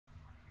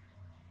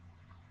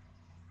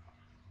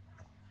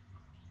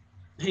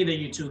Hey there,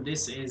 YouTube.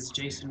 This is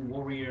Jason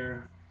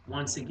Warrior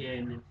once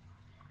again.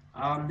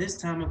 This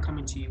time I'm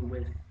coming to you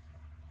with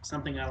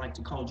something I like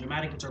to call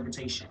dramatic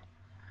interpretation.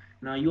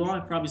 Now, you all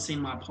have probably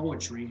seen my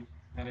poetry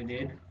that I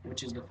did,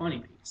 which is the funny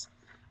piece.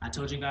 I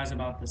told you guys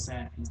about the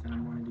sad piece that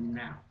I'm going to do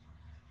now.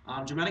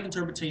 Dramatic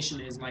interpretation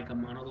is like a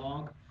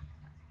monologue,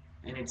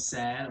 and it's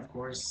sad, of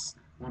course,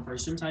 one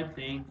person type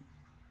thing,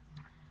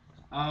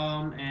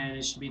 and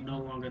it should be no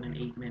longer than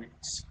 8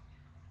 minutes.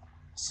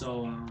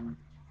 So,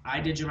 I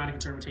did dramatic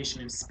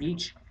interpretation in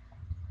speech.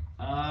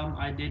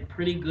 I did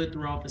pretty good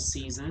throughout the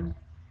season.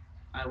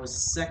 I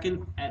was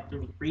second at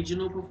the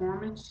regional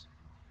performance,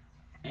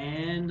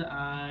 and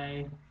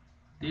I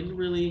didn't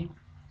really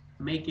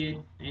make it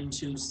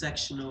into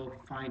sectional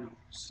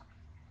finals.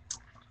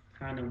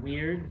 Kind of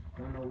weird.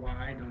 Don't know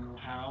why. Don't know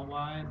how.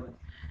 Why, but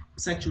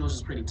sectionals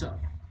is pretty tough.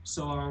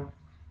 So,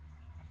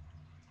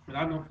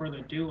 without no further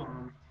ado,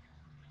 on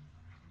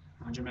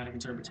dramatic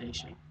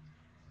interpretation.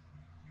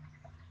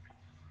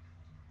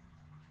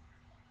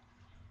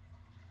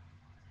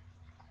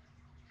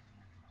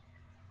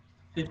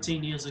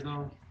 15 years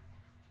ago,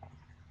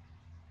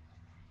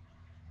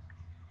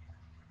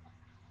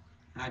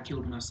 I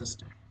killed my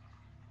sister.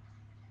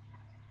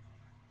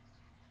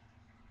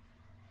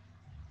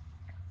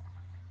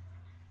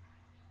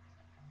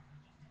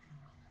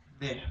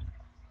 There.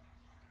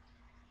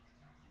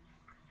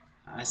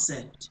 I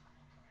said it.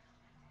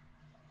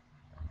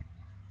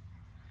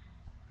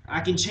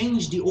 I can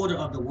change the order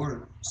of the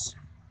words.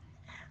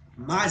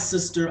 My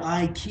sister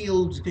I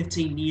killed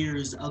 15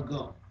 years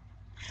ago.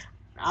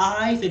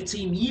 I,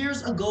 15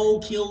 years ago,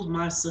 killed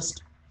my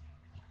sister.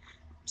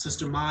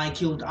 Sister my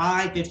killed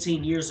I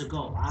 15 years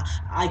ago.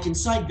 I can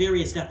cite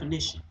various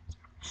definitions.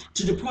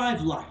 To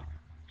deprive life,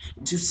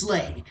 to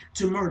slay,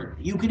 to murder.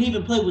 You can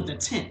even play with the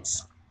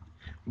tense.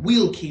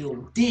 Will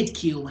kill, did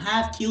kill,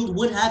 have killed,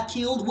 would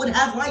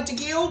have right to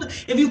killed.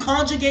 If you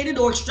conjugated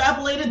or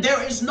extrapolated,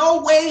 there is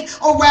no way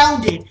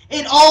around it.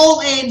 It all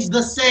ends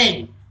the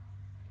same.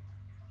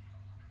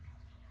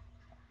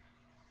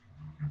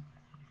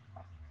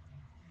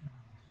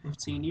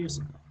 "15 years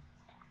ago,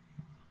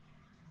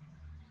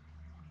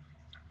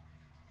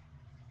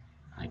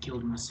 I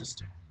killed my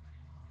sister."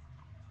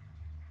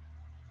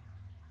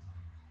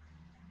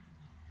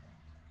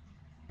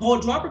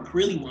 Poet Robert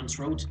Greeley once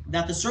wrote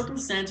that the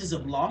circumstances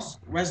of loss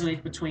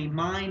resonate between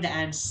mind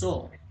and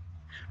soul.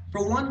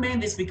 For one man,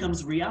 this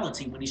becomes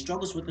reality when he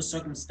struggles with the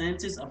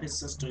circumstances of his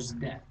sister's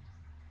death.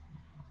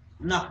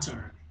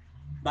 Nocturne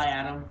by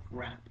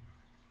Rapp.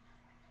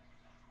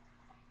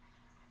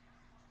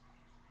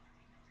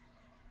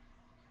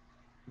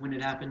 When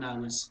it happened, I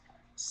was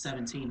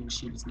 17 and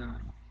she was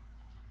 9.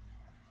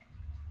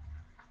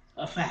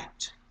 A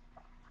fact.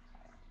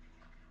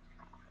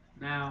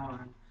 Now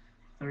I'm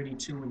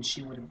 32 and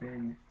she would have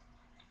been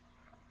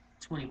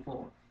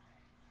 24.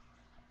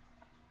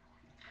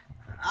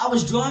 I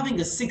was driving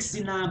a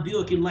 69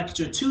 Buick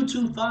Electra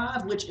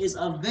 225, which is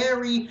a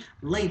very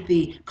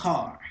lengthy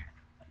car.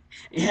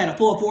 It had a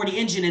 440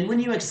 engine, and when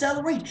you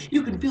accelerate,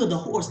 you can feel the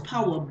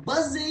horsepower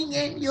buzzing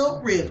in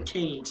your rib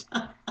cage.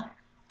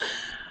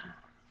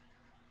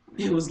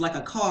 It was like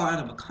a car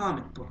out of a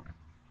comic book.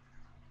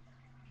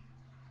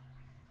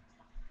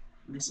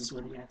 This is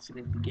where the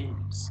accident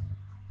begins.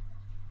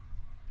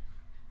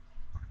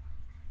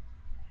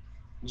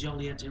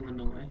 Joliet,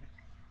 Illinois.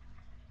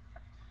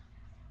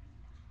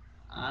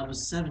 I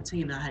was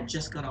 17. I had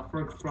just got off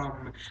work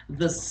from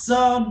the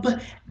Sub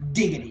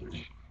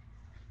Diggity,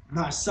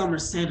 my summer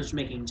sandwich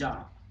making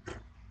job.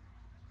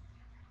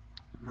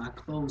 My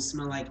clothes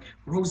smell like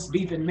roast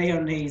beef and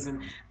mayonnaise,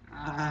 and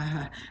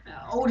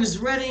Otis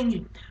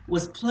Redding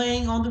was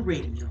playing on the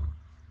radio.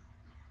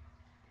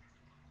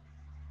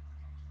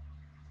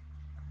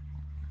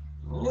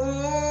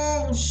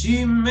 Oh,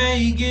 she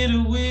may get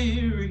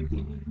weary.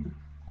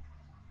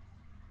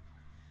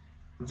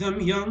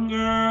 Them young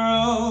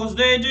girls,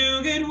 they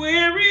do get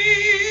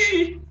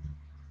weary.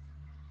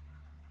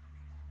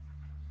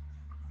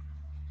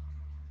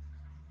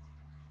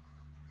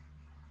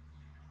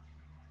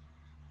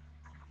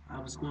 I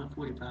was going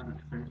 45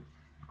 and 30.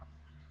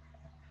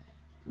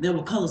 There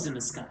were colors in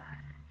the sky.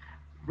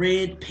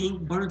 Red,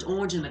 pink, burnt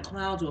orange, and the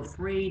clouds were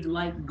frayed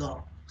like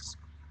gauze.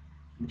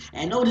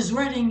 And Otis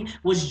Redding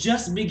was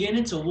just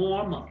beginning to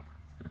warm up.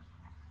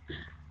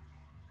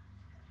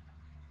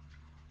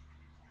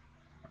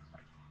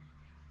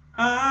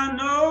 I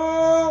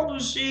know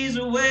she's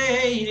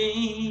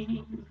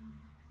waiting.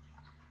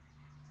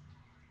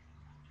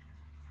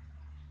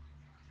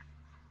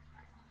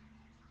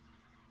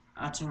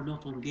 I turned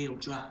off on Gale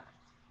Drive.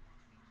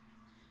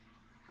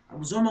 I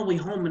was on my way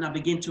home and I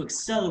began to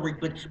accelerate,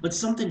 but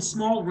something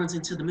small runs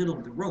into the middle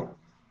of the road.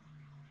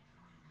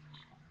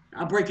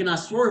 I brake and I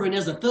swerve, and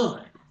there's a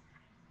thud.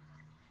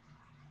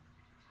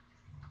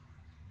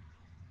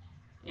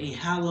 A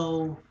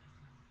hollow,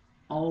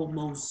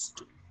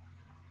 almost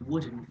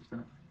wooden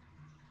thud.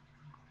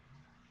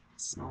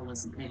 Small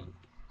as an egg.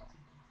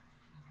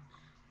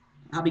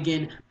 I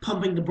began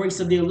pumping the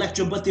brakes of the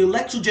Electra, but the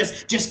Electra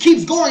just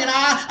keeps going, and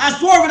I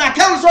swerve and I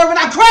counter swerve and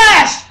I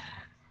crash!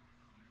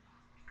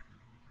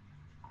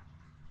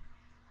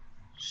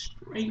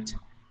 straight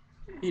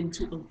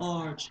into a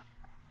large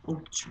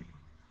oak tree.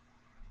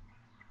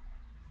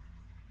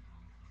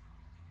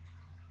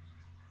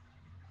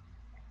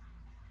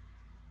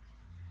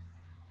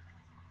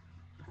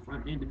 The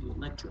front end of the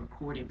electro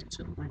cord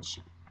into the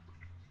windshield.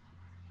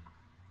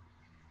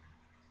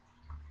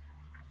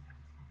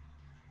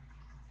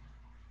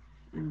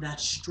 In that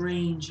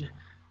strange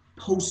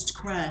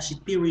post-crash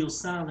ethereal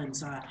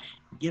silence, I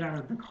get out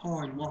of the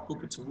car and walk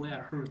over to where I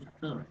heard the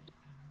thud.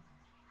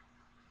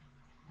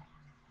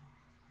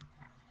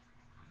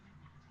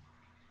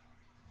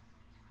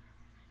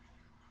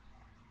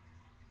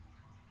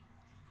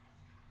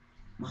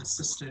 My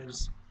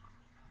sister's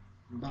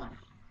body.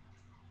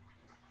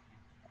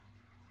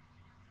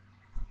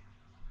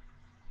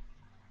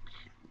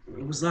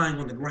 It was lying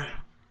on the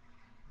ground.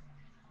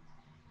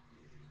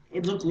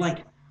 It looked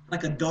like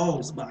a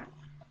doll's body.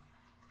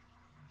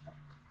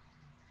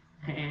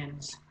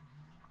 Hands,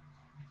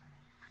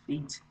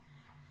 feet,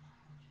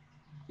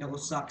 yellow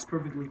socks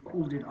perfectly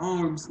folded,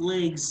 arms,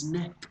 legs,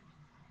 neck.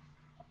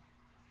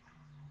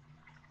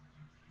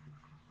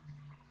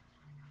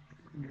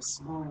 In a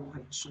small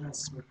white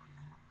dress with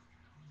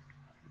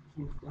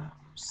blue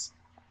flowers.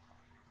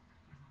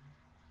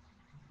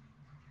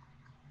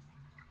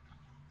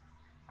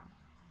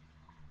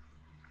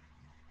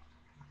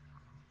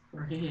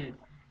 Her head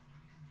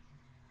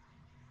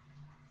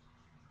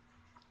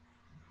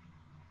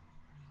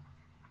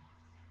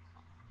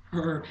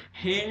Her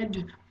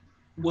head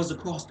was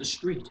across the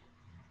street.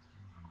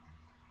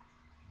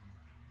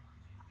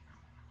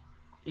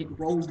 It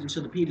rolled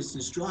into the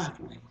Peterson's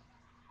driveway.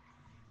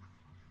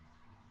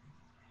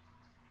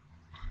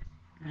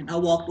 And I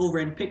walked over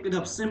and picked it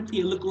up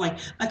simply. It looked like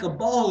a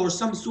ball or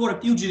some sort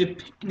of fugitive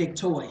picnic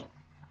toy.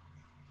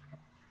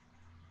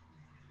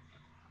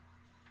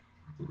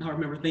 I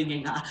remember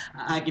thinking,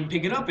 I can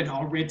pick it up and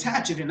I'll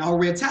reattach it and I'll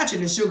reattach it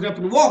and she'll get up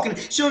and walk and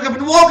she'll get up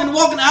and walk and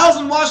walk in the house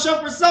and wash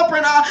up for supper.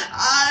 And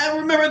I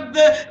remember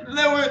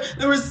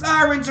there were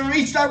sirens from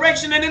each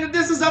direction, and in the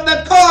distance of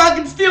that car I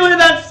can still hear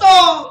that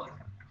song.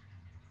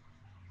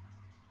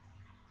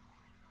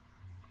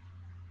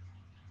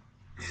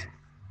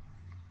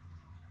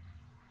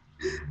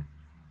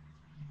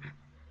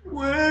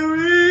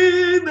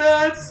 Wearing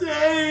that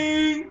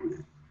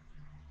same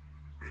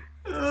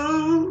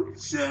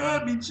old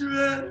shabby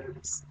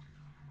dress.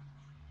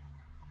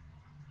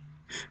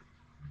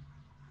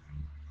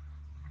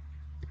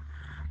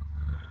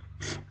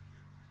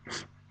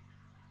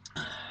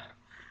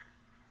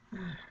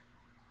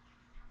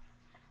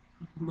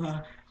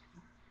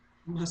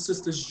 My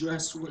sister's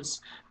dress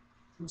was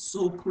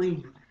so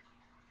clean,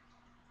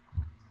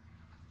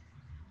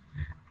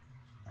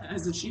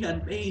 as if she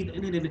had bathed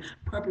in it in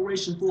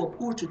preparation for a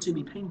portrait to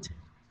be painted.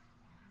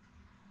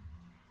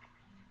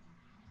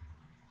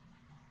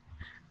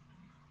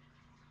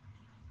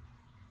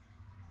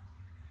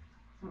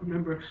 I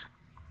remember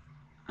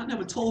I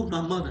never told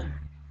my mother.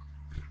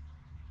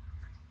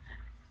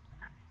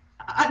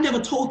 I never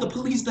told the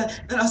police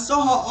that I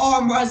saw her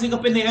arm rising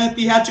up in the air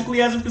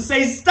theatrically as if to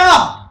say,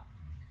 "Stop!"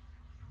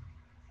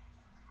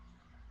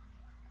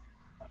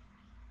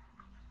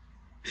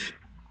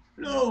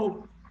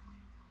 No,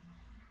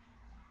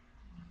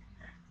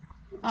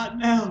 not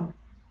now.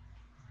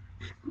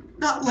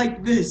 Not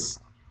like this.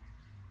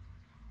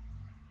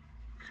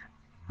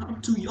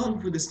 I'm too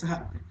young for this to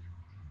happen.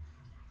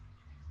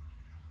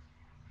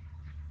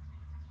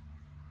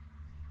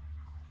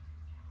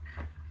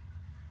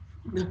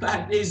 The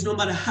fact is, no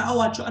matter how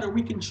I try to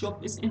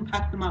reconstruct this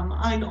impact in my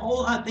mind,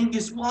 all I think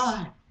is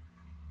why?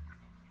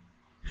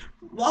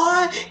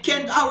 Why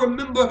can't I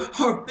remember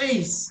her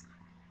face?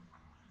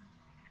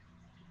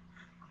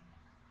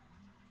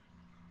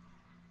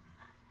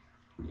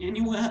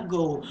 Anywhere I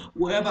go,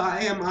 wherever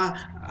I am,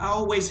 I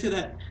always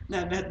hear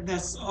that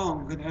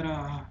song,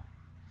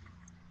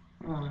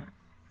 uh,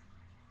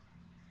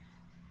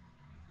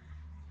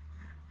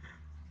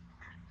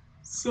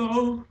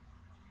 so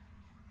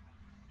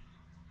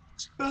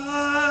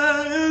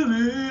try a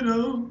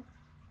little.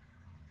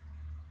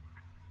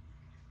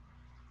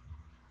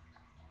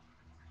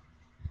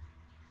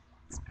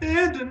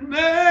 Tenderness.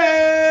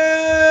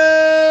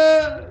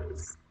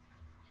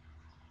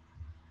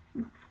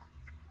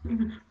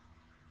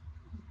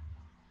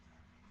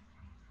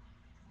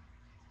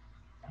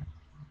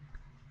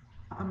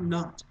 I'm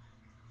not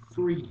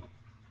free.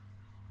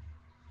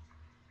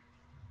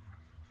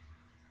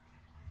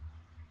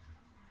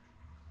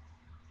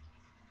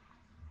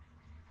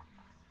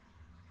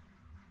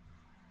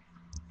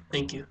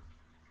 Thank you.